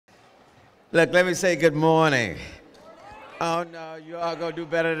Look, let me say good morning. Oh, no, you all going to do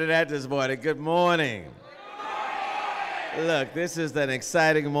better than that this morning. Good morning. Look, this is an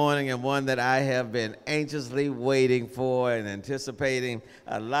exciting morning and one that I have been anxiously waiting for and anticipating.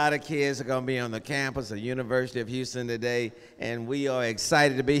 A lot of kids are going to be on the campus of the University of Houston today, and we are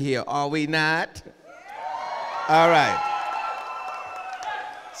excited to be here. Are we not? All right.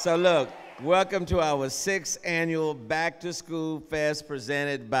 So look, welcome to our 6th annual Back to School Fest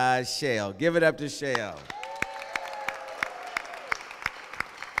presented by Shell. Give it up to Shell.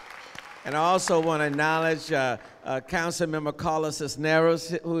 And I also want to acknowledge Councilmember Carlos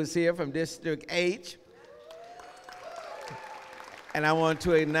Cisneros, who is here from District H. And I want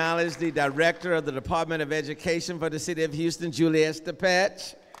to acknowledge the Director of the Department of Education for the City of Houston, Juliet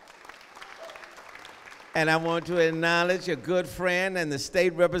Stepetch. And I want to acknowledge a good friend and the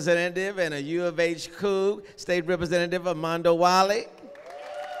State Representative and a U of H Cougar, State Representative Armando Wally.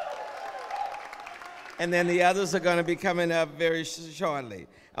 And then the others are going to be coming up very shortly.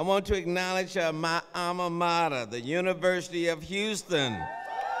 I want to acknowledge my alma mater, the University of Houston.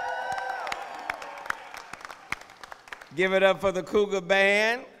 Give it up for the Cougar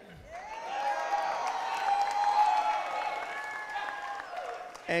Band.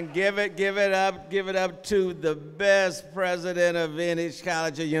 And give it up to the best president of any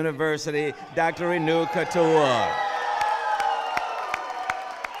college or university, Dr. Renu Couture.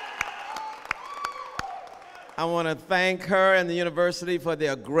 I want to thank her and the university for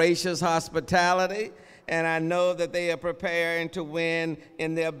their gracious hospitality, and I know that they are preparing to win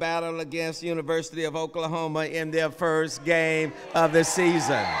in their battle against the University of Oklahoma in their first game of the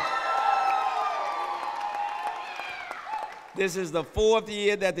season. This is the 4th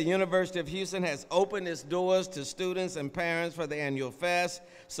year that the University of Houston has opened its doors to students and parents for the annual fest,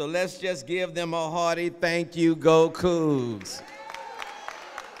 so let's just give them a hearty thank you, go Cougs.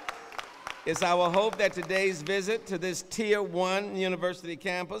 It's our hope that today's visit to this Tier 1 university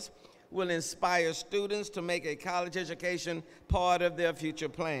campus will inspire students to make a college education part of their future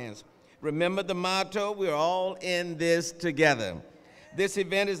plans. Remember the motto, we're all in this together. This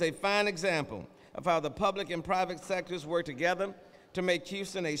event is a fine example of how the public and private sectors work together to make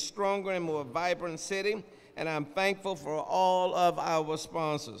Houston a stronger and more vibrant city, and I'm thankful for all of our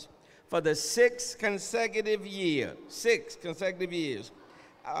sponsors. For the 6th consecutive years,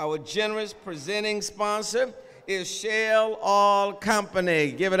 our generous presenting sponsor is Shell Oil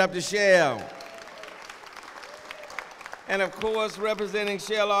Company. Give it up to Shell. And of course, representing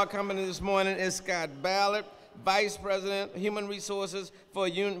Shell Oil Company this morning is Scott Ballard, Vice President, Human Resources for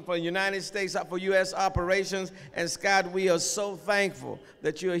United States, for U.S. Operations. And Scott, we are so thankful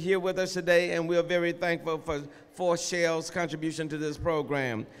that you are here with us today, and we are very thankful for Shell's contribution to this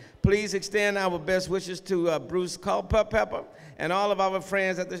program. Please extend our best wishes to Bruce Culpepper, and all of our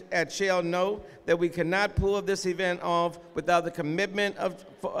friends at Shell know that we cannot pull this event off without the commitment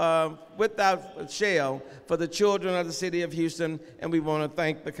without Shell for the children of the city of Houston, and we want to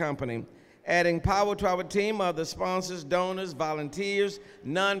thank the company. Adding power to our team are the sponsors, donors, volunteers,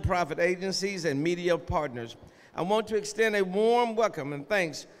 nonprofit agencies, and media partners. I want to extend a warm welcome and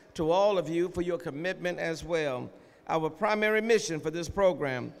thanks to all of you for your commitment as well. Our primary mission for this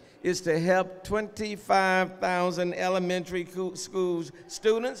program is to help 25,000 elementary school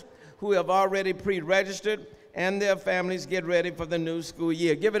students who have already pre-registered and their families get ready for the new school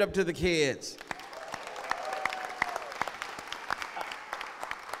year. Give it up to the kids.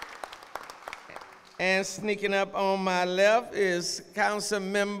 And sneaking up on my left is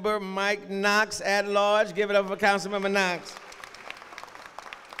Councilmember Mike Knox at large. Give it up for Councilmember Knox.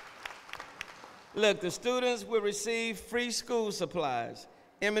 Look, the students will receive free school supplies,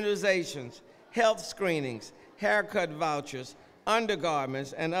 immunizations, health screenings, haircut vouchers,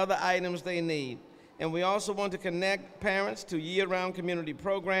 undergarments, and other items they need. And we also want to connect parents to year-round community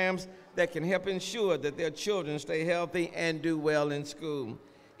programs that can help ensure that their children stay healthy and do well in school.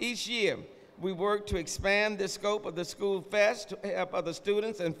 Each year, we work to expand the scope of the school fest to help other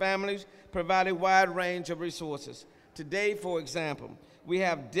students and families provide a wide range of resources. Today, for example, we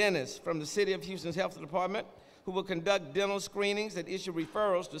have dentists from the City of Houston's Health Department who will conduct dental screenings and issue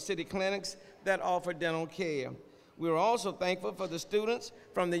referrals to city clinics that offer dental care. We are also thankful for the students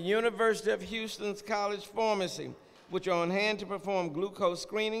from the University of Houston's College Pharmacy, which are on hand to perform glucose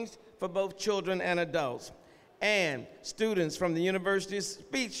screenings for both children and adults. And students from the university's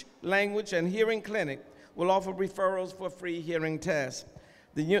Speech, Language, and Hearing Clinic will offer referrals for free hearing tests.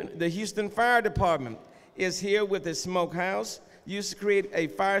 The Houston Fire Department is here with the smokehouse, used to create a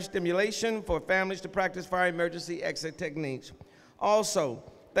fire stimulation for families to practice fire emergency exit techniques. Also,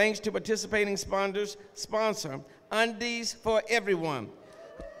 thanks to participating sponsor Undies for Everyone,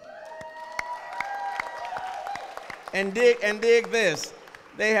 And dig this.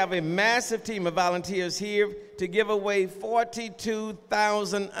 They have a massive team of volunteers here to give away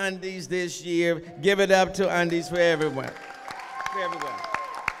 42,000 undies this year. Give it up to Undies for Everyone. For everyone.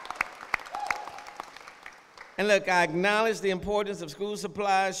 And look, I acknowledge the importance of school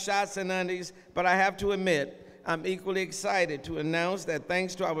supplies, shots, and undies, but I have to admit, I'm equally excited to announce that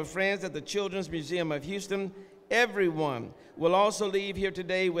thanks to our friends at the Children's Museum of Houston, everyone will also leave here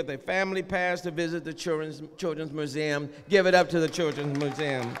today with a family pass to visit the Children's Museum. Give it up to the Children's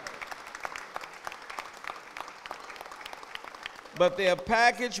Museum. But their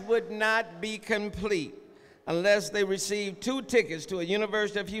package would not be complete unless they receive 2 tickets to a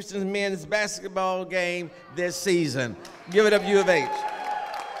University of Houston's men's basketball game this season. Give it up, U of H.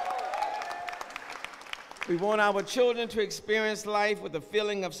 We want our children to experience life with a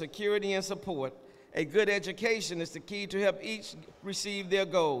feeling of security and support. A good education is the key to help each receive their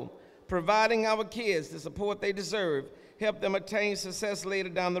goal. Providing our kids the support they deserve, help them attain success later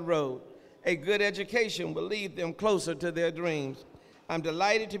down the road. A good education will lead them closer to their dreams. I'm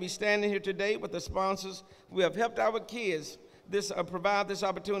delighted to be standing here today with the sponsors who have helped our kids provide this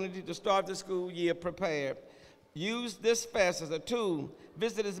opportunity to start the school year prepared. Use this fest as a tool,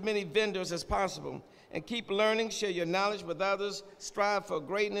 visit as many vendors as possible, and keep learning, share your knowledge with others, strive for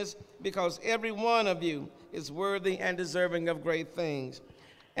greatness, because every one of you is worthy and deserving of great things.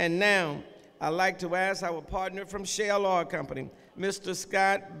 And now, I'd like to ask our partner from Shell Oil Company, Mr.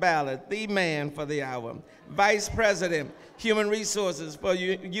 Scott Ballard, the man for the hour, Vice President, Human Resources for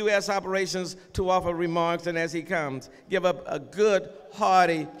U.S. Operations, to offer remarks. And as he comes, give up a good,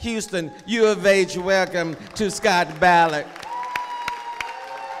 hearty Houston U of H welcome to Scott Ballard.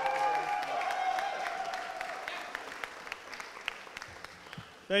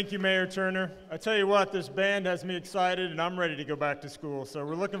 Thank you, Mayor Turner. I tell you what, this band has me excited, and I'm ready to go back to school, so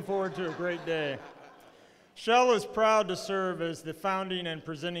we're looking forward to a great day. Shell is proud to serve as the founding and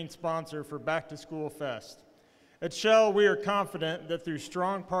presenting sponsor for Back to School Fest. At Shell, we are confident that through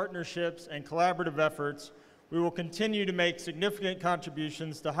strong partnerships and collaborative efforts, we will continue to make significant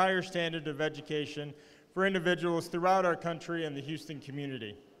contributions to higher standard of education for individuals throughout our country and the Houston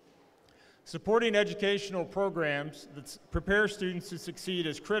community. Supporting educational programs that prepare students to succeed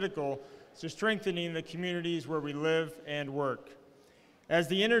is critical to strengthening the communities where we live and work. As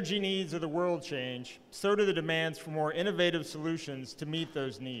the energy needs of the world change, so do the demands for more innovative solutions to meet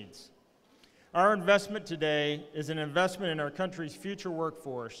those needs. Our investment today is an investment in our country's future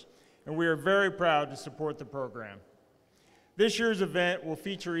workforce, and we are very proud to support the program. This year's event will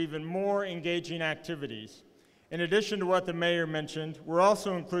feature even more engaging activities. In addition to what the mayor mentioned, we're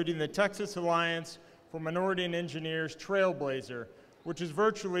also including the Texas Alliance for Minority and Engineers Trailblazer, which is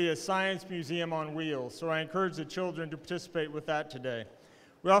virtually a science museum on wheels, so I encourage the children to participate with that today.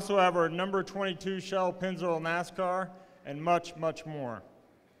 We also have our number 22 Shell Pennzoil NASCAR, and much, much more.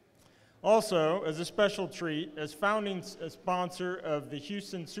 Also, as a special treat, as founding sponsor of the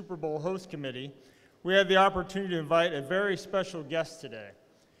Houston Super Bowl Host Committee, we had the opportunity to invite a very special guest today,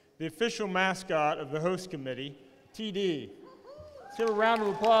 the official mascot of the host committee, TD. Let's give a round of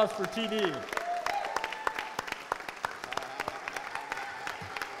applause for TD.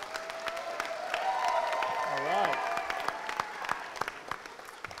 All right.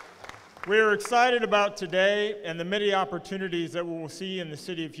 We are excited about today and the many opportunities that we will see in the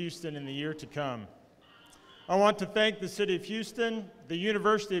city of Houston in the year to come. I want to thank the city of Houston, the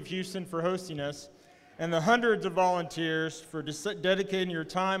University of Houston for hosting us, and the hundreds of volunteers for dedicating your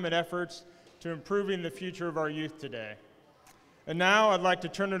time and efforts to improving the future of our youth today. And now I'd like to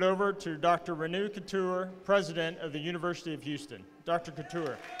turn it over to Dr. Renu Couture, President of the University of Houston. Dr.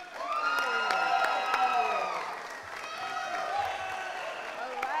 Couture.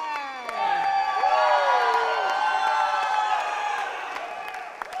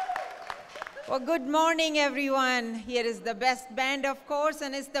 Well, good morning, everyone. Here is the best band, of course,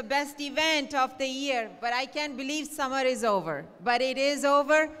 and it's the best event of the year. But I can't believe summer is over. But it is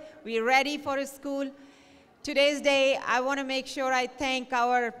over. We're ready for school. Today's day, I want to make sure I thank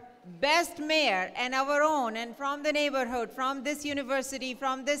our best mayor and our own, and from the neighborhood, from this university,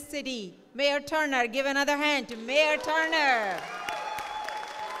 from this city, Mayor Turner. Give another hand to Mayor Turner.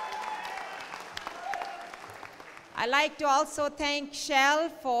 I'd like to also thank Shell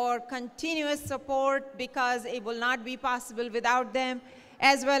for continuous support, because it will not be possible without them,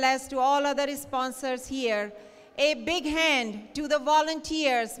 as well as to all other sponsors here. A big hand to the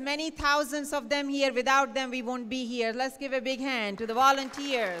volunteers, many thousands of them here. Without them, we won't be here. Let's give a big hand to the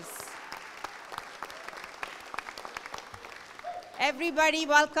volunteers. Everybody,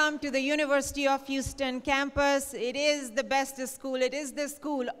 welcome to the University of Houston campus. It is the best school. It is the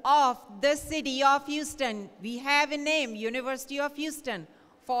school of the city of Houston. We have a name, University of Houston,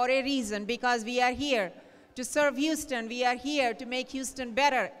 for a reason, because we are here to serve Houston. We are here to make Houston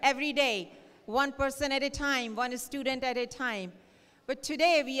better every day, one person at a time, one student at a time. But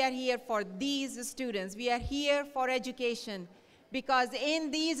today we are here for these students. We are here for education, because in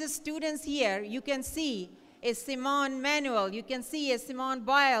these students here, you can see a Simone Manuel, you can see a Simone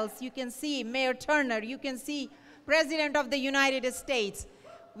Biles, you can see Mayor Turner, you can see President of the United States.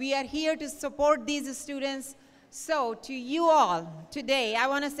 We are here to support these students. So to you all, today, I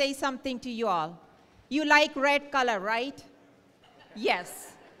want to say something to you all. You like red color, right?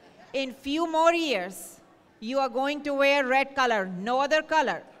 Yes. In few more years, you are going to wear red color, no other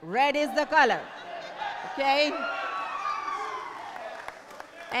color. Red is the color, okay?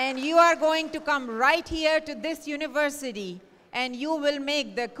 And you are going to come right here to this university, and you will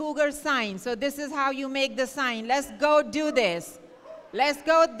make the Cougar sign. So this is how you make the sign. Let's go do this. Let's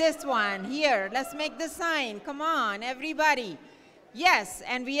go this one here. Let's make the sign. Come on, everybody. Yes,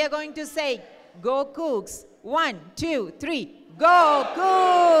 and we are going to say, go Cougs. 1, 2, 3, go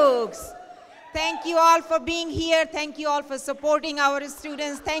Cougs. Thank you all for being here. Thank you all for supporting our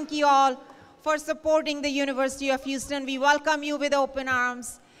students. Thank you all for supporting the University of Houston. We welcome you with open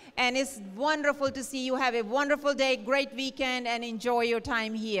arms, and it's wonderful to see you. Have a wonderful day, great weekend, and enjoy your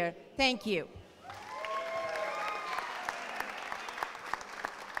time here. Thank you.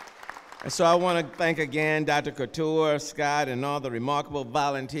 And so I want to thank again Dr. Couture, Scott, and all the remarkable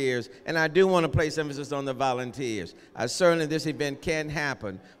volunteers. And I do want to place emphasis on the volunteers. Certainly this event can't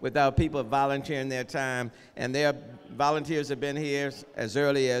happen without people volunteering their time. And their volunteers have been here as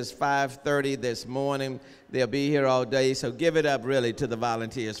early as 5:30 this morning. They'll be here all day. So give it up really to the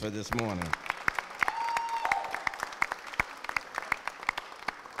volunteers for this morning.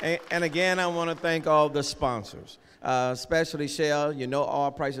 And again, I want to thank all the sponsors. Especially Shell. You know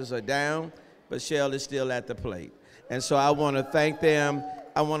all prices are down, but Shell is still at the plate. And so I want to thank them.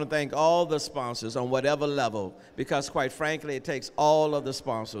 I want to thank all the sponsors on whatever level, because quite frankly, it takes all of the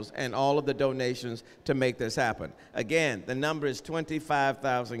sponsors and all of the donations to make this happen. Again, the number is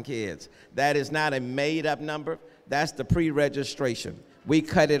 25,000 kids. That is not a made-up number. That's the pre-registration. We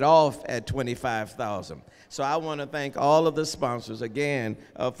cut it off at 25,000. So I want to thank all of the sponsors, again,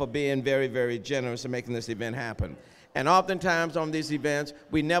 for being very, very generous in making this event happen. And oftentimes on these events,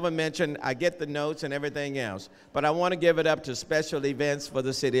 we never mention, I get the notes and everything else, but I want to give it up to special events for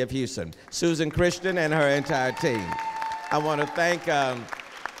the city of Houston. Susan Christian and her entire team. I want to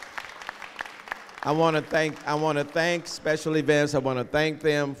thank special events. I want to thank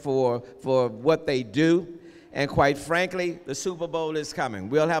them for what they do. And quite frankly, the Super Bowl is coming.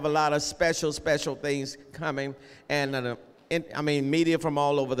 We'll have a lot of special things coming, and media from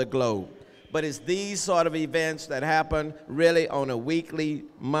all over the globe. But it's these sort of events that happen really on a weekly,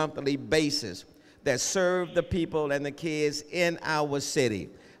 monthly basis that serve the people and the kids in our city.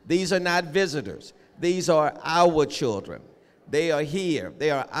 These are not visitors. These are our children. They are here. They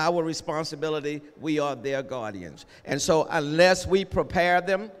are our responsibility. We are their guardians. And so unless we prepare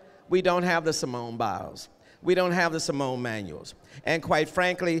them, we don't have the Simone Biles. We don't have the Simone Manuals. And quite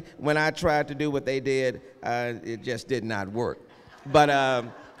frankly, when I tried to do what they did, it just did not work.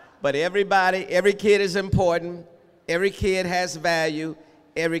 But everybody, every kid is important. Every kid has value.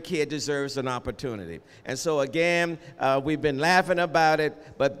 Every kid deserves an opportunity. And so again, we've been laughing about it,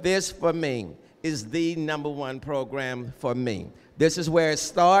 but this for me is the #1 program for me. This is where it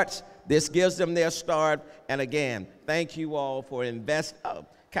starts. This gives them their start. And again, thank you all for investing.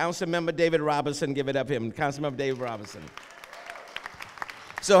 Councilmember David Robinson, give it up him. Councilmember David Robinson.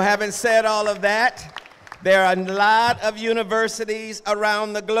 So having said all of that, there are a lot of universities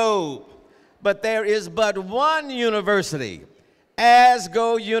around the globe, but there is but one university. As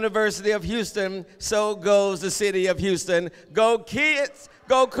go University of Houston, so goes the city of Houston. Go kids,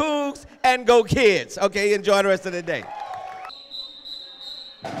 go Cougs, and go kids. Okay, enjoy the rest of the day.